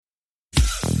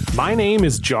My name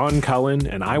is John Cullen,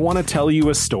 and I want to tell you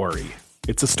a story.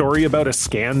 It's a story about a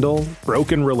scandal,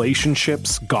 broken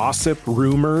relationships, gossip,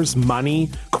 rumors, money,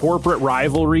 corporate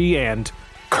rivalry, and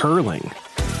curling.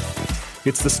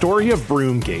 It's the story of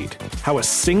Broomgate, how a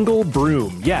single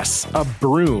broom, yes, a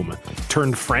broom,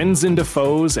 turned friends into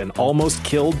foes and almost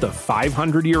killed the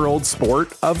 500-year-old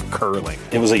sport of curling.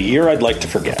 It was a year I'd like to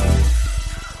forget.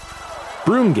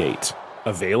 Broomgate,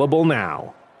 available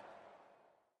now.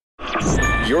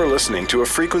 You're listening to a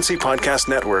Frequency Podcast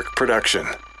Network production.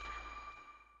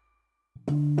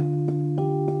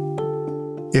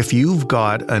 If you've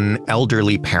got an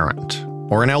elderly parent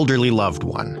or an elderly loved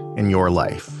one in your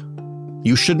life,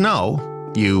 you should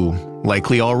know, you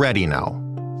likely already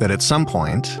know, that at some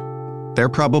point, they're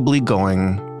probably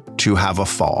going to have a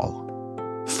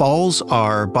fall. Falls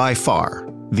are by far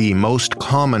the most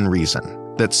common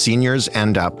reason that seniors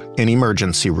end up in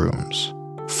emergency rooms.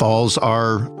 Falls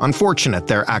are unfortunate,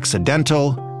 they're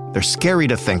accidental, they're scary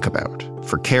to think about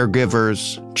for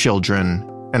caregivers, children,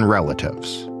 and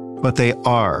relatives. But they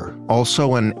are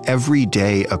also an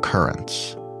everyday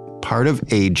occurrence, part of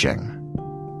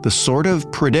aging, the sort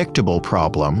of predictable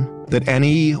problem that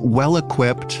any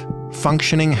well-equipped,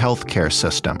 functioning healthcare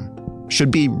system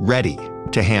should be ready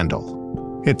to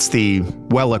handle. It's the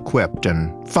well-equipped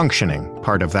and functioning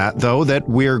part of that, though, that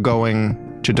we're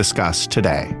going to discuss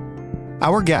today.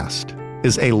 Our guest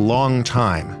is a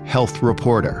long-time health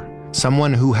reporter,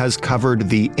 someone who has covered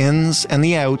the ins and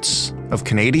the outs of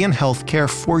Canadian healthcare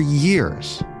for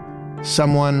years.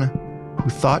 Someone who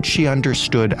thought she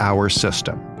understood our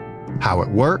system, how it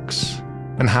works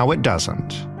and how it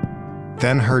doesn't.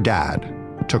 Then her dad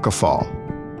took a fall,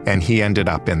 and he ended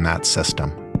up in that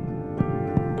system.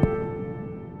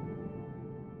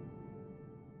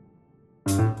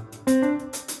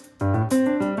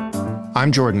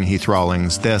 I'm Jordan Heath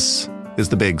Rawlings. This is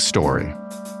The Big Story.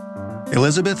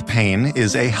 Elizabeth Payne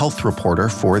is a health reporter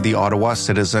for the Ottawa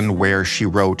Citizen, where she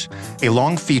wrote a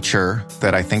long feature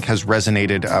that I think has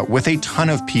resonated with a ton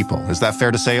of people. Is that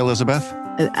fair to say, Elizabeth?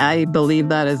 I believe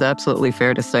that is absolutely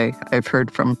fair to say. I've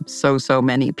heard from so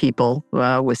many people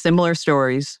with similar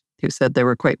stories who said they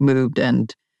were quite moved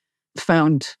and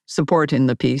found support in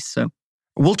the piece. So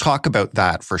we'll talk about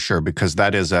that for sure, because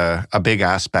that is a big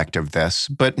aspect of this.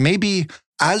 But maybe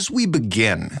as we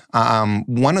begin,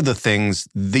 one of the things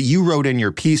that you wrote in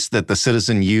your piece that the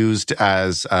Citizen used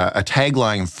as a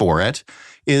tagline for it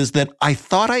is that I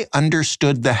thought I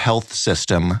understood the health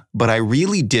system, but I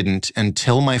really didn't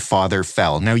until my father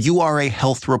fell. Now, you are a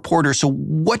health reporter, so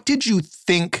what did you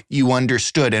think you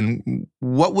understood, and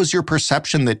what was your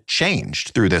perception that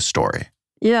changed through this story?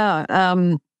 Yeah,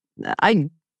 I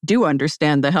do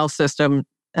understand the health system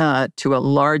to a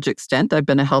large extent. I've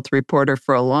been a health reporter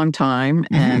for a long time,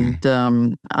 and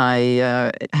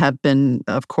I have been,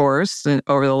 of course,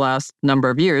 over the last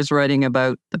number of years, writing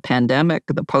about the pandemic,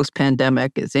 the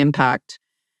post-pandemic, its impact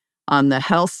on the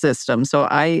health system. So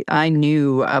I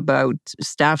knew about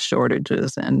staff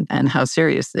shortages and how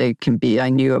serious they can be. I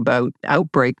knew about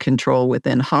outbreak control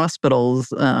within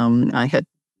hospitals. I had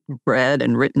read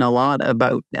and written a lot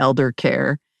about elder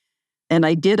care. And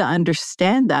I did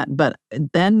understand that. But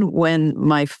then when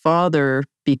my father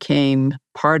became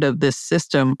part of this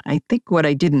system, I think what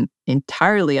I didn't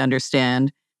entirely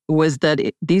understand was that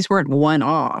these weren't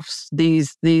one-offs.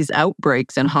 These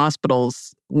outbreaks in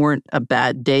hospitals weren't a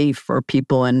bad day for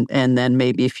people and then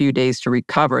maybe a few days to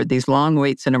recover. These long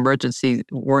waits in emergency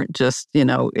weren't just,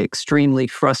 extremely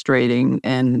frustrating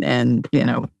and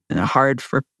hard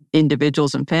for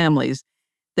individuals and families.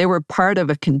 They were part of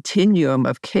a continuum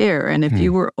of care. And if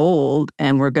you were old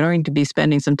and were going to be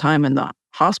spending some time in the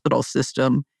hospital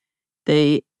system,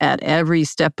 they, at every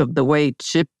step of the way,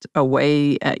 chipped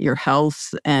away at your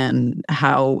health and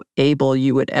how able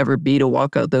you would ever be to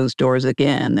walk out those doors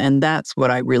again. And that's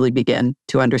what I really began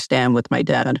to understand with my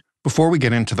dad. Before we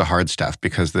get into the hard stuff,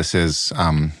 because this is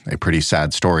a pretty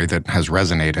sad story that has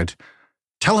resonated,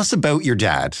 tell us about your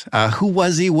dad. Who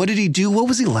was he? What did he do? What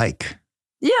was he like?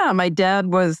 Yeah, my dad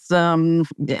was,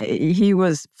 he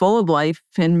was full of life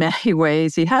in many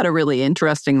ways. He had a really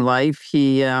interesting life.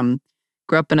 He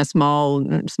grew up in a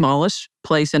smallish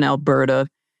place in Alberta,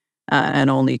 an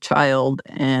only child,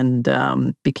 and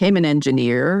became an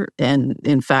engineer. And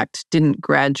in fact, didn't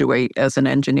graduate as an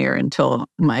engineer until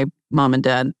my mom and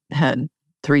dad had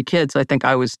 3 kids. I think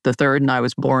I was the third, and I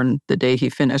was born the day he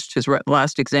finished his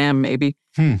last exam, maybe.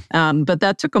 But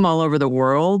that took him all over the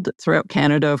world, throughout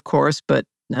Canada, of course. But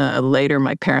later,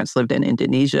 my parents lived in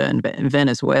Indonesia and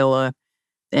Venezuela.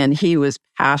 And he was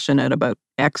passionate about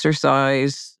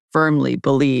exercise, firmly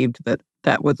believed that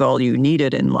that was all you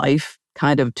needed in life.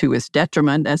 kind of to his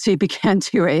detriment as he began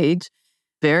to age.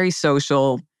 Very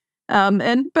social.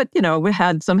 But we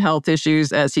had some health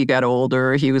issues as he got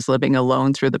older. He was living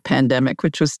alone through the pandemic,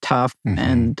 which was tough.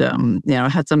 And,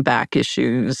 had some back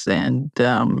issues. And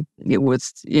it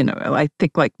was, I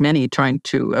think like many, trying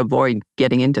to avoid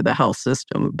getting into the health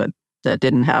system, but that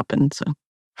didn't happen. So,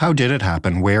 how did it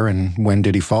happen? Where and when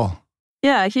did he fall?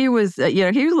 Yeah, he was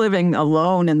living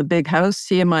alone in the big house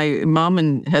he and my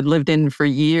mom had lived in for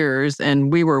years,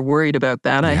 and we were worried about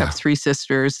that. Yeah. I have 3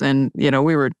 sisters, and,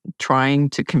 we were trying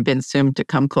to convince him to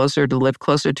come closer, to live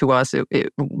closer to us.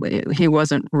 He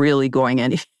wasn't really going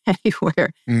anywhere.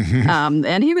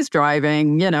 And he was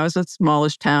driving, it's a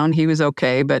smallish town. He was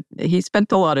okay, but he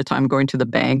spent a lot of time going to the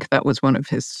bank. That was one of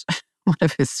his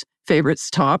favorite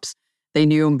stops. They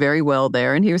knew him very well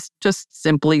there, and he was just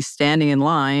simply standing in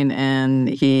line, and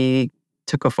he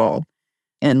took a fall.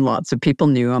 And lots of people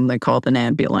knew him. They called an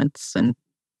ambulance and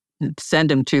sent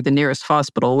him to the nearest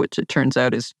hospital, which it turns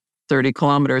out is 30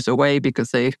 kilometers away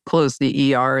because they closed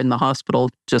the ER in the hospital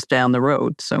just down the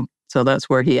road. So that's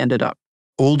where he ended up.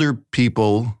 Older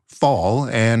people fall,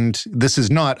 and this is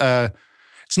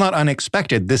it's not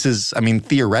unexpected. This is,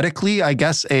 theoretically, I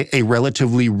guess, a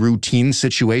relatively routine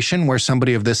situation where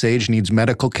somebody of this age needs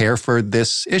medical care for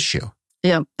this issue.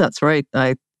 Yeah, that's right.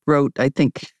 I wrote, I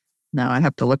think, now I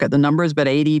have to look at the numbers, but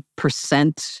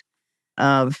 80%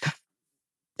 of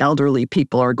elderly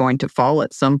people are going to fall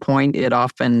at some point. It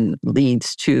often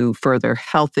leads to further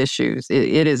health issues.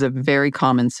 It is a very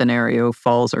common scenario.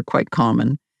 Falls are quite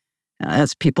common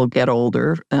as people get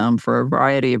older for a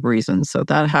variety of reasons. So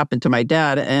that happened to my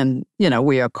dad. And,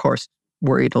 we, of course,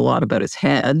 worried a lot about his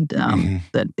head,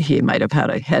 that he might have had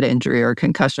a head injury or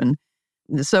concussion.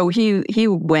 So he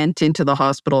went into the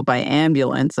hospital by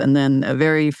ambulance, and then a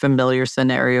very familiar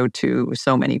scenario to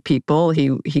so many people.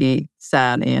 He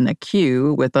sat in a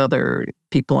queue with other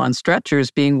people on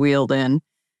stretchers being wheeled in.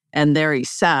 And there he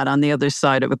sat on the other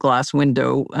side of a glass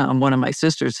window. One of my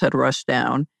sisters had rushed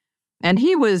down. And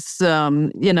he was,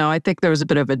 I think there was a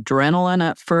bit of adrenaline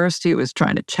at first. He was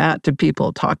trying to chat to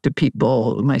people, talk to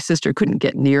people. My sister couldn't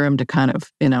get near him to kind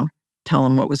of, tell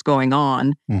him what was going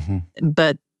on.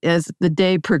 But as the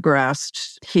day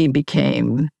progressed, he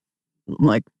became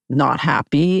like not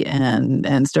happy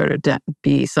and started to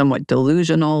be somewhat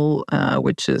delusional,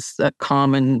 which is a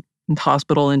common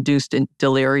hospital-induced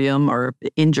delirium or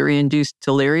injury-induced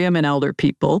delirium in elder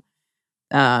people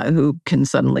who can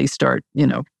suddenly start,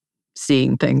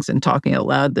 seeing things and talking out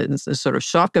loud. There's a sort of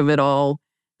shock of it all.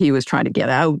 He was trying to get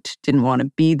out, didn't want to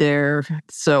be there.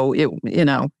 So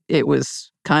it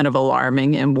was kind of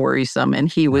alarming and worrisome.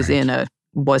 And he was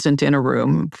wasn't in a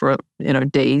room for,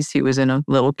 days. He was in a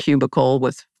little cubicle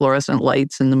with fluorescent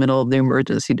lights in the middle of the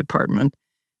emergency department.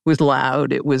 It was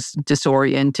loud. It was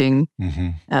disorienting.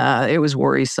 It was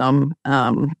worrisome.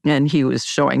 And he was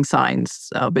showing signs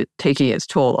of it taking its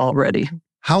toll already.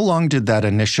 How long did that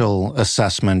initial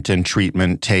assessment and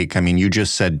treatment take? You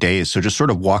just said days. So just sort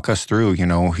of walk us through,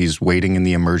 he's waiting in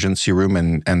the emergency room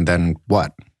and then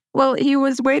what? Well, he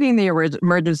was waiting in the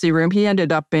emergency room. He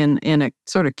ended up in a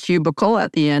sort of cubicle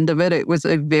at the end of it. It was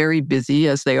a very busy,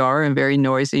 as they are, and very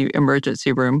noisy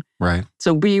emergency room. Right.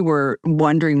 So we were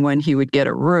wondering when he would get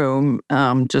a room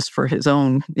just for his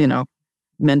own,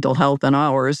 mental health and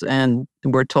ours. And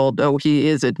we're told, he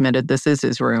is admitted. This is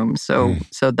his room. So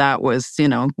that was,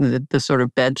 the sort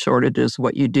of bed shortages.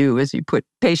 What you do is you put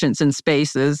patients in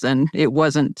spaces, and it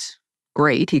wasn't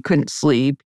great. He couldn't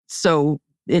sleep. So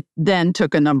it then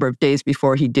took a number of days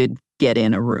before he did get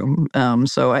in a room.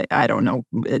 So I don't know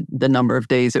the number of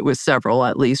days. It was several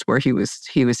at least where he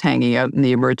was hanging out in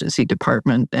the emergency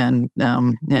department, and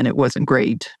it wasn't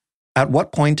great. At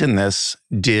what point in this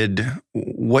did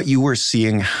what you were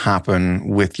seeing happen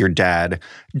with your dad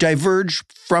diverge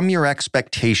from your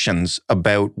expectations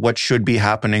about what should be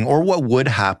happening or what would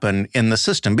happen in the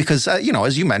system? Because,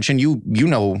 as you mentioned, you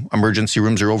know emergency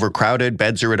rooms are overcrowded,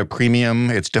 beds are at a premium,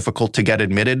 it's difficult to get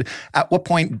admitted. At what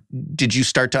point did you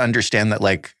start to understand that,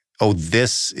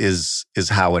 this is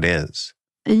how it is?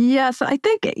 Yes, I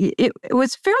think it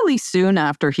was fairly soon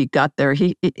after he got there.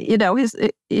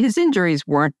 His injuries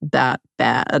weren't that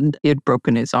bad. He had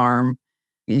broken his arm.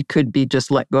 He could be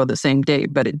just let go the same day,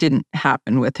 but it didn't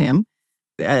happen with him.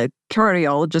 A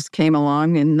cardiologist came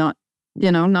along and not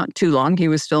too long. He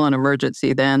was still in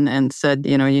emergency then and said,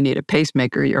 you need a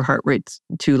pacemaker. Your heart rate's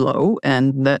too low,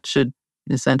 and that should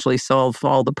essentially solve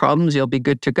all the problems. You'll be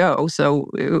good to go.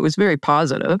 So it was very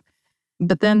positive.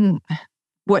 But then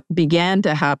what began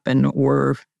to happen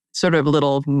were sort of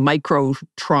little micro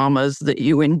traumas that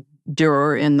you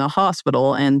endure in the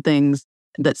hospital and things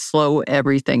that slow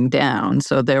everything down.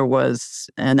 So there was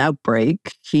an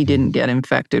outbreak. He didn't get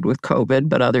infected with COVID,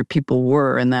 but other people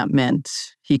were, and that meant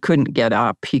he couldn't get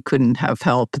up. He couldn't have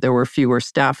help. There were fewer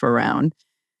staff around.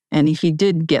 And he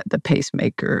did get the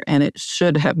pacemaker, and it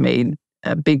should have made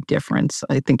a big difference.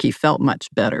 I think he felt much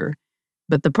better.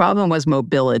 But the problem was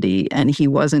mobility, and he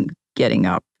wasn't getting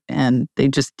up, and they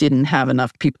just didn't have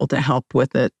enough people to help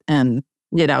with it. And,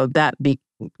 that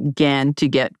began to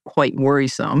get quite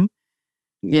worrisome.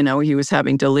 He was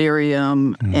having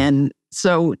delirium. And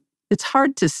so it's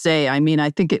hard to say. I mean, I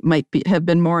think it might have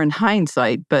been more in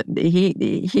hindsight, but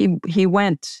he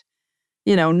went,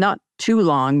 not too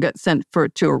long, got sent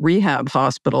to a rehab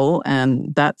hospital.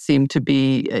 And that seemed to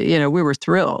be, we were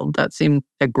thrilled. That seemed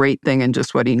a great thing and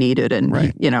just what he needed. And,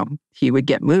 right. He would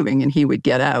get moving and he would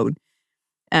get out.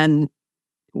 And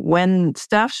when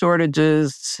staff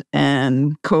shortages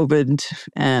and COVID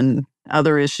and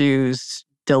other issues,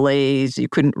 delays, you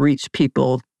couldn't reach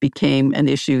people, became an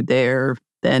issue there,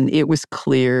 then it was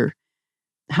clear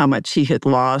how much he had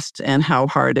lost and how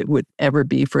hard it would ever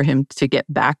be for him to get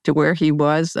back to where he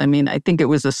was. I mean, I think it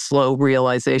was a slow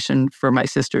realization for my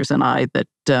sisters and I that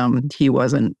he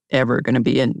wasn't ever going to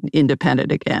be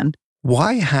independent again.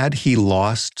 Why had he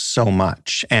lost so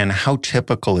much? And how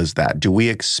typical is that? Do we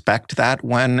expect that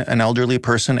when an elderly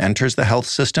person enters the health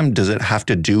system? Does it have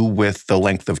to do with the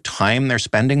length of time they're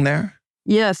spending there?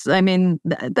 Yes, I mean,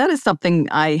 that is something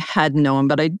I had known,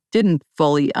 but I didn't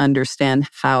fully understand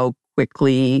how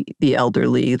quickly the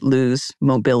elderly lose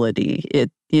mobility.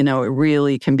 It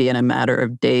really can be in a matter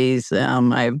of days.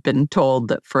 I've been told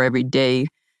that for every day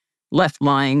left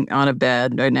lying on a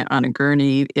bed, on a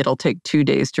gurney, it'll take 2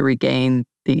 days to regain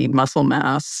the muscle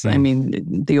mass. I mean,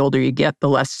 the older you get, the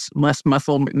less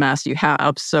muscle mass you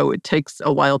have. So it takes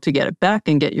a while to get it back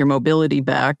and get your mobility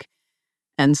back.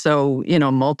 And so,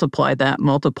 multiply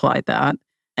that.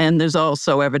 And there's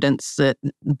also evidence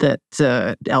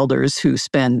that elders who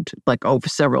spend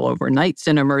several overnights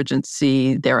in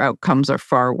emergency, their outcomes are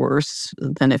far worse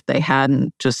than if they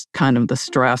hadn't, just kind of the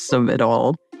stress of it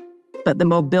all. But the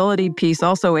mobility piece,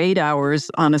 also 8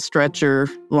 hours on a stretcher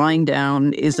lying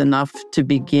down is enough to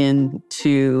begin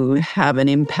to have an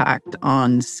impact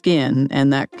on skin.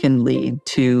 And that can lead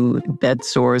to bed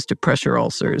sores, to pressure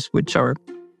ulcers, which are,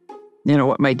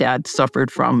 what my dad suffered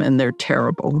from, and they're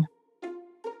terrible.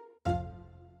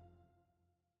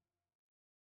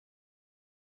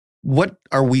 What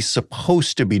are we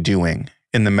supposed to be doing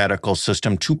in the medical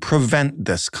system to prevent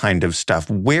this kind of stuff?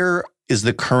 Where is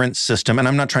the current system? And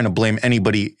I'm not trying to blame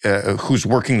anybody who's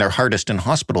working their hardest in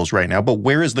hospitals right now, but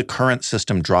where is the current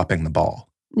system dropping the ball?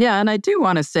 Yeah, and I do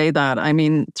want to say that. I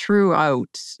mean,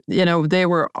 throughout, they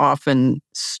were often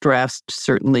stressed,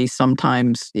 certainly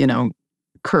sometimes,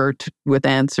 curt with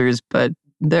answers, but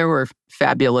there were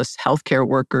fabulous healthcare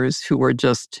workers who were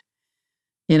just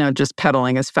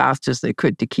pedaling as fast as they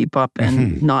could to keep up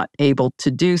and not able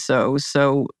to do so.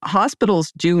 So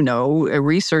hospitals do know,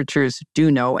 researchers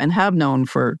do know, and have known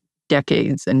for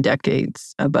decades and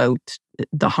decades about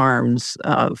the harms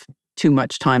of too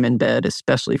much time in bed,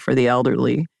 especially for the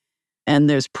elderly. And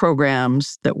there's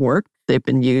programs that work. They've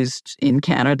been used in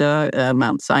Canada.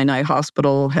 Mount Sinai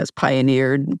Hospital has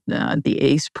pioneered the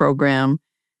ACE program.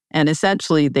 And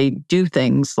essentially, they do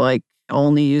things like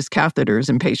only use catheters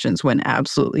in patients when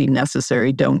absolutely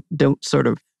necessary. Don't sort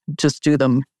of just do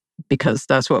them because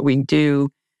that's what we do.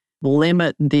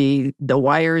 Limit the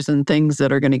wires and things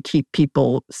that are going to keep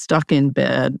people stuck in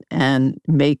bed and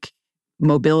make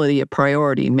mobility a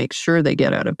priority. Make sure they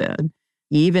get out of bed,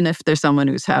 even if there's someone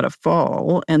who's had a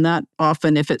fall. And that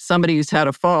often, if it's somebody who's had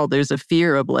a fall, there's a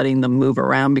fear of letting them move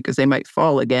around because they might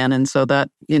fall again. And so that,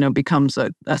 becomes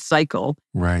a cycle.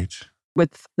 Right.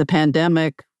 With the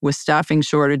pandemic, with staffing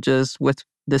shortages, with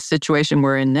the situation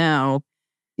we're in now,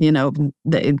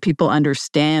 people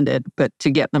understand it, but to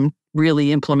get them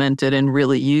really implemented and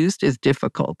really used is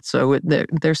difficult. So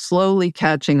they're slowly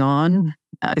catching on.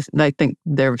 I think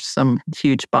there's some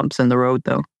huge bumps in the road,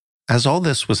 though. As all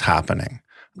this was happening,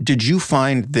 did you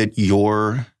find that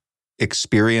your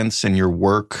experience and your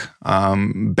work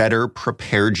better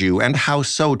prepared you, and how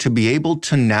so, to be able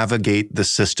to navigate the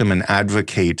system and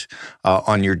advocate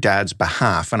on your dad's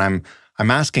behalf? And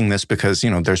I'm asking this because,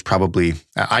 there's probably,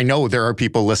 I know there are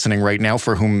people listening right now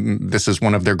for whom this is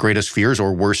one of their greatest fears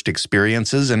or worst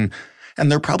experiences. And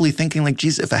they're probably thinking like,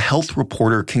 geez, if a health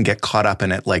reporter can get caught up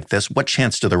in it like this, what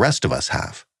chance do the rest of us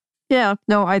have? Yeah,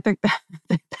 no, I think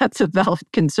that's a valid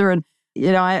concern.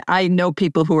 I know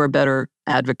people who are better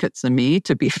advocates than me,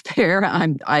 to be fair.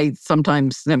 I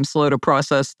sometimes am slow to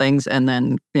process things and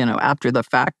then, after the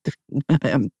fact,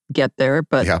 get there.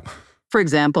 But For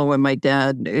example, when my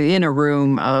dad, in a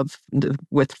room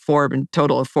with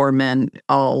total of 4 men,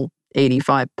 all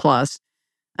 85 plus,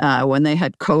 when they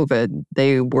had COVID,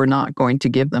 they were not going to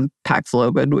give them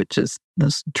Paxlovid, which is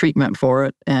this treatment for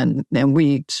it. And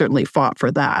we certainly fought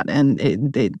for that. And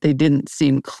they didn't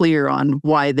seem clear on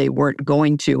why they weren't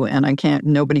going to. And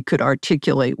nobody could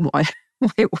articulate why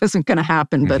it wasn't going to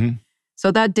happen. But so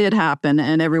that did happen.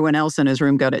 And everyone else in his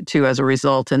room got it too as a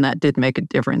result. And that did make a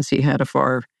difference. He had a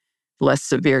far less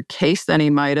severe case than he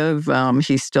might have.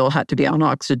 He still had to be on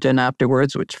oxygen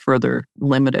afterwards, which further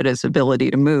limited his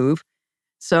ability to move.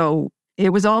 So it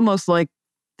was almost like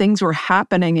things were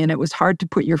happening and it was hard to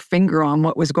put your finger on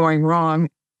what was going wrong.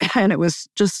 And it was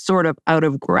just sort of out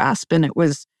of grasp. And it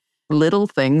was little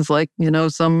things like,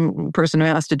 some person who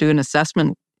has to do an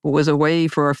assessment was away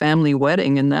for a family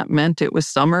wedding, and that meant it was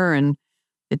summer and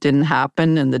it didn't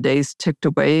happen, and the days ticked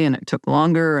away and it took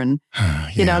longer. And,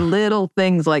 little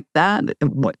things like that.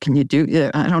 What can you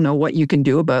do? I don't know what you can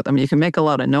do about them. You can make a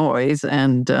lot of noise,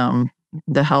 and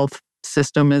the health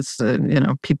system is,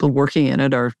 people working in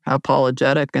it are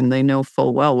apologetic and they know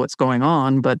full well what's going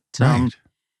on. But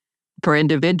for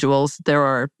individuals,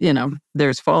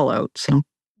 there's fallout. So.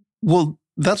 Well,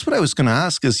 that's what I was going to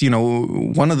ask is,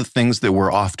 one of the things that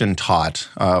we're often taught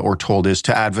or told is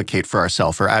to advocate for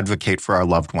ourselves or advocate for our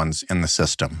loved ones in the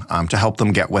system to help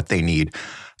them get what they need.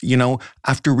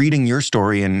 After reading your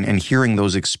story and hearing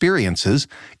those experiences,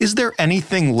 is there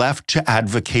anything left to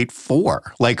advocate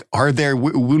for? Like,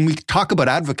 when we talk about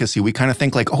advocacy, we kind of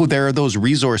think like, oh, there are those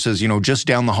resources, just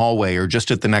down the hallway or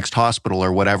just at the next hospital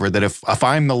or whatever, that if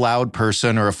I'm the loud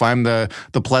person or if I'm the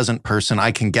pleasant person,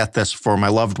 I can get this for my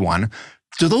loved one.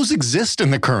 Do those exist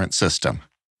in the current system?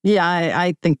 Yeah,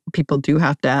 I think people do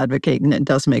have to advocate, and it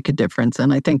does make a difference.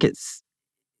 And I think it's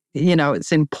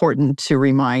important to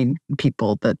remind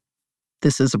people that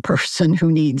this is a person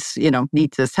who needs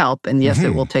this help. And yes,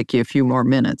 it will take you a few more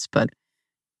minutes. But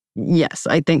yes,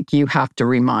 I think you have to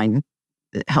remind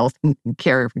health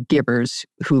caregivers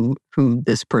who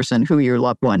your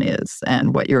loved one is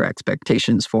and what your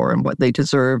expectations for and what they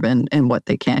deserve and what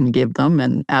they can give them.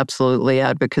 And absolutely,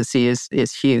 advocacy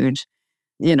is huge.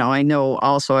 I know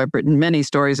also I've written many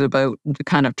stories about the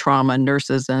kind of trauma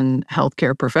nurses and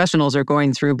healthcare professionals are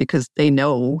going through because they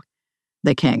know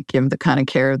they can't give the kind of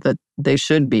care that they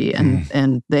should be,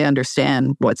 and they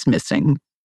understand what's missing.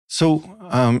 So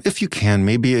if you can,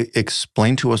 maybe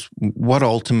explain to us what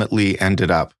ultimately ended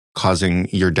up causing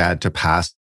your dad to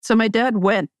pass. So my dad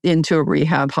went into a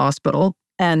rehab hospital,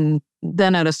 and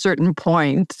then at a certain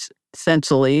point,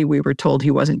 essentially, we were told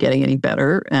he wasn't getting any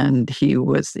better and he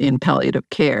was in palliative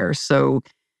care. So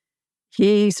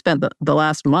he spent the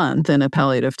last month in a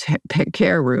palliative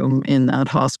care room in that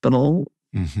hospital.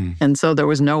 And so there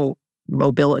was no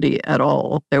mobility at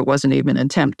all. There wasn't even an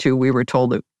attempt to. We were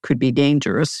told it could be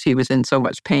dangerous. He was in so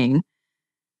much pain.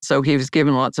 So he was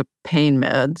given lots of pain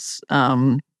meds,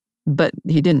 but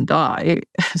he didn't die.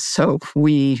 So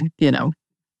we,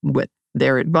 with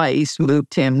their advice,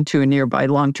 moved him to a nearby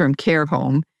long-term care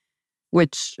home,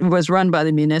 which was run by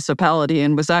the municipality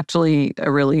and was actually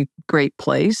a really great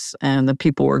place. And the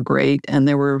people were great and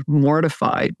they were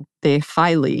mortified. They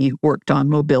highly worked on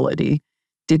mobility,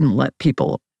 didn't let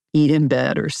people eat in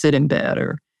bed or sit in bed.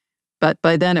 But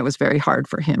by then it was very hard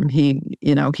for him. He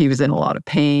was in a lot of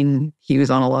pain. He was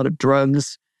on a lot of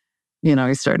drugs.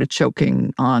 He started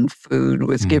choking on food,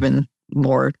 was given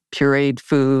more pureed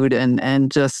food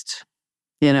and just...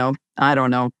 I don't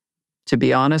know, to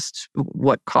be honest,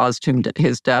 what caused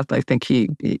his death. I think he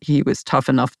was tough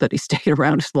enough that he stayed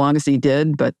around as long as he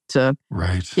did. But,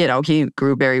 he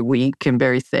grew very weak and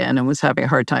very thin and was having a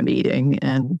hard time eating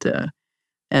and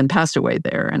passed away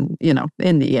there. And,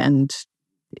 in the end,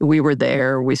 we were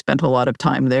there. We spent a lot of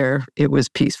time there. It was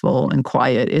peaceful and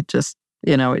quiet. It just,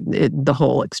 the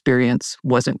whole experience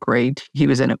wasn't great. He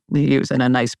was in a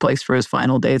nice place for his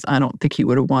final days. I don't think he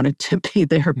would have wanted to be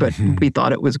there, but we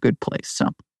thought it was a good place. So,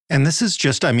 and this is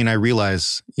just, I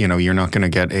realize, you're not going to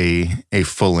get a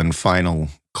full and final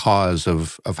cause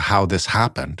of how this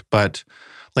happened. But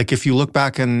like, if you look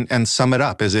back and sum it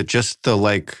up, is it just the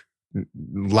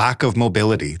lack of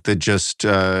mobility that just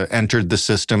entered the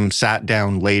system, sat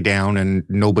down, lay down, and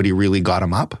nobody really got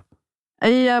him up?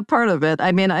 Yeah, part of it.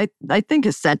 I think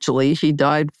essentially he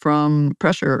died from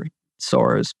pressure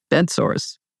sores, bed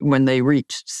sores, when they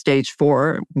reached stage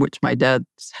 4, which my dad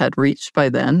had reached by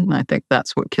then. I think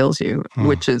that's what kills you,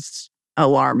 which is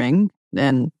alarming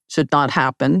and should not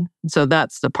happen. So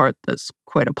that's the part that's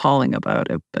quite appalling about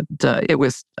it. But it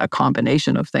was a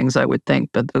combination of things, I would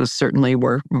think, but those certainly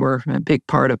were a big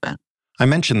part of it. I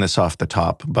mentioned this off the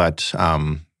top, but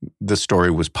this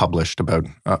story was published about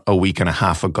a week and a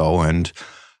half ago, and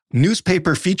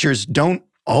newspaper features don't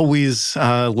always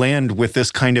land with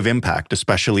this kind of impact,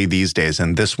 especially these days.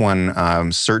 And this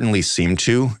one certainly seemed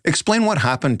to. Explain what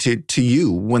happened to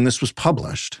you when this was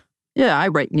published. Yeah, I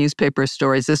write newspaper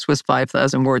stories. This was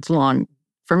 5,000 words long.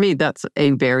 For me, that's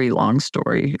a very long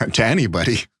story. To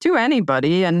anybody. To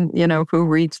anybody, and, who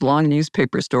reads long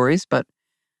newspaper stories. But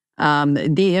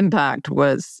the impact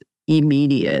was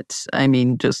immediate. I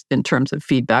mean, just in terms of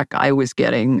feedback I was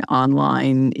getting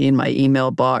online in my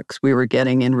email box, we were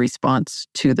getting in response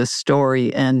to the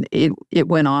story, and it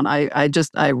went on.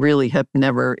 I really have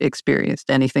never experienced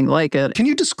anything like it. Can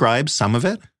you describe some of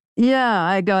it? Yeah,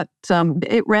 I got,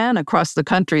 it ran across the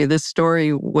country. This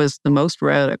story was the most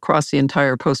read across the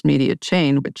entire Postmedia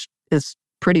chain, which is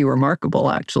pretty remarkable,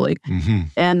 actually. Mm-hmm.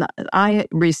 And I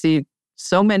received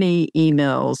so many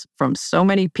emails from so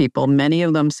many people, many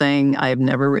of them saying, I have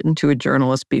never written to a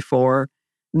journalist before.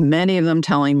 Many of them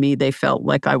telling me they felt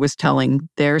like I was telling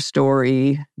their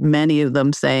story. Many of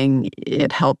them saying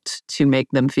it helped to make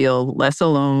them feel less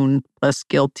alone, less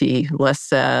guilty, less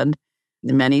sad.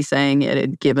 Many saying it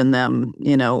had given them,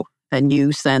 a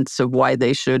new sense of why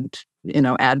they should,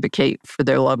 advocate for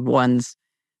their loved ones,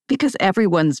 because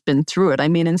everyone's been through it. I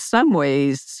mean, in some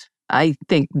ways, I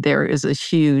think there is a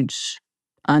huge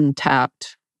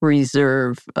untapped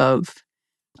reserve of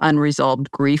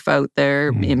unresolved grief out there,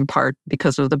 in part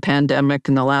because of the pandemic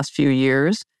in the last few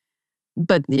years.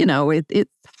 But,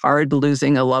 it's hard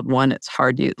losing a loved one. It's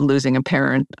hard losing a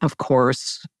parent, of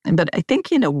course. But I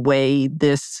think in a way,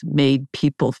 this made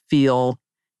people feel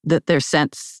that their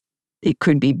sense it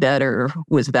could be better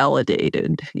was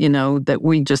validated, that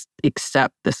we just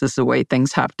accept this is the way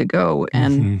things have to go.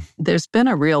 And there's been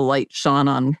a real light shone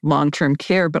on long-term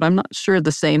care, but I'm not sure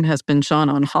the same has been shone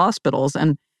on hospitals.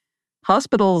 And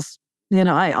hospitals,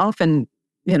 I often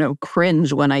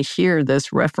cringe when I hear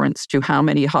this reference to how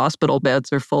many hospital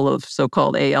beds are full of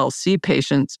so-called ALC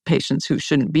patients who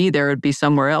shouldn't be there, would be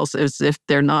somewhere else, as if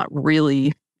they're not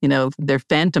really, they're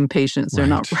phantom patients. They're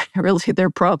not really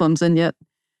their problems. And yet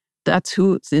that's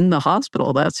who's in the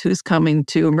hospital. That's who's coming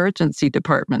to emergency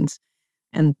departments.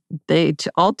 And they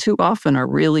all too often are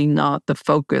really not the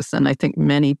focus. And I think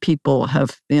many people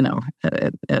have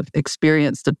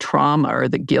experienced the trauma or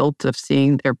the guilt of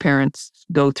seeing their parents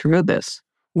go through this.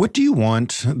 What do you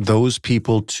want those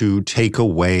people to take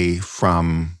away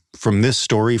from this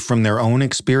story, from their own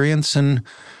experience? And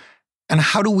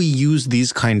how do we use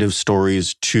these kind of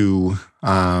stories to,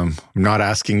 I'm not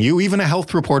asking you, even a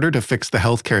health reporter, to fix the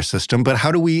healthcare system, but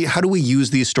how do we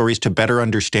use these stories to better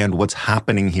understand what's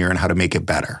happening here and how to make it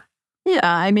better? Yeah,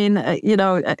 I mean, I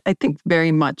think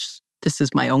very much this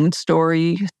is my own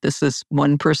story. This is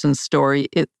one person's story.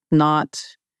 It's not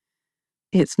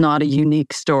a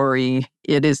unique story.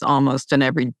 It is almost an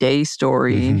everyday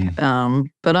story.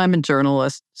 But I'm a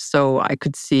journalist, so I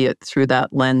could see it through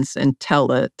that lens and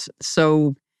tell it.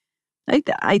 So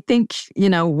I think,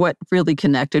 what really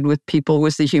connected with people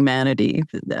was the humanity.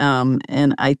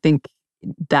 And I think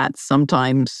that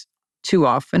sometimes too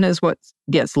often is what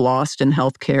gets lost in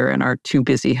healthcare and our too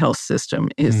busy health system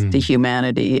is the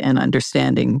humanity and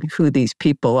understanding who these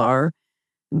people are.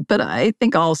 But I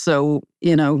think also,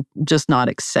 just not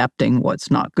accepting what's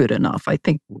not good enough. I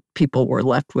think people were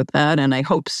left with that, and I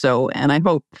hope so. And I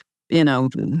hope,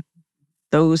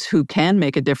 those who can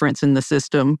make a difference in the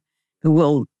system who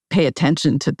will pay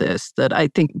attention to this, that I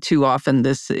think too often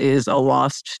this is a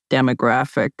lost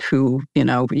demographic who,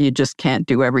 you just can't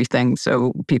do everything.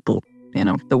 So people,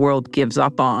 the world gives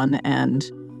up on, and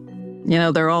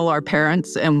they're all our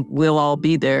parents and we'll all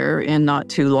be there in not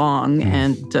too long.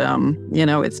 And,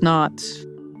 it's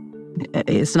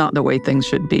not the way things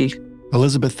should be.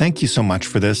 Elizabeth, thank you so much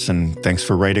for this. And thanks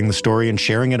for writing the story and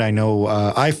sharing it. I know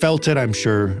I felt it. I'm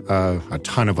sure a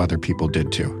ton of other people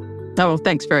did too. Oh,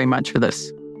 thanks very much for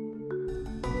this.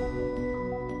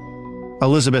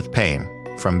 Elizabeth Payne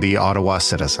from the Ottawa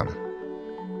Citizen.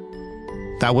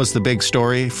 That was the big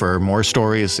story. For more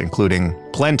stories, including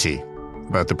plenty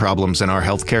about the problems in our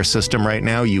healthcare system right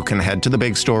now, you can head to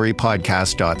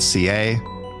thebigstorypodcast.ca.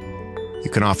 You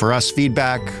can offer us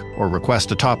feedback or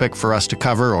request a topic for us to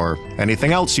cover or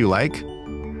anything else you like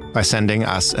by sending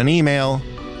us an email.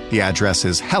 The address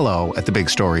is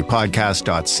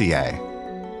hello@thebigstorypodcast.ca.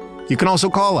 You can also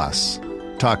call us,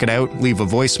 talk it out, leave a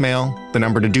voicemail. The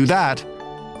number to do that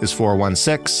is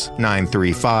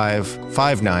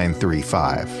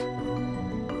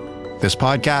 416-935-5935. This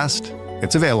podcast,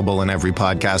 it's available in every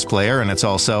podcast player, and it's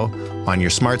also on your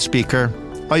smart speaker.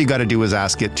 All you got to do is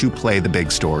ask it to play the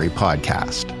Big Story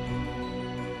podcast.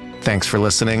 Thanks for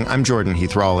listening. I'm Jordan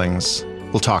Heath Rawlings.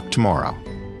 We'll talk tomorrow.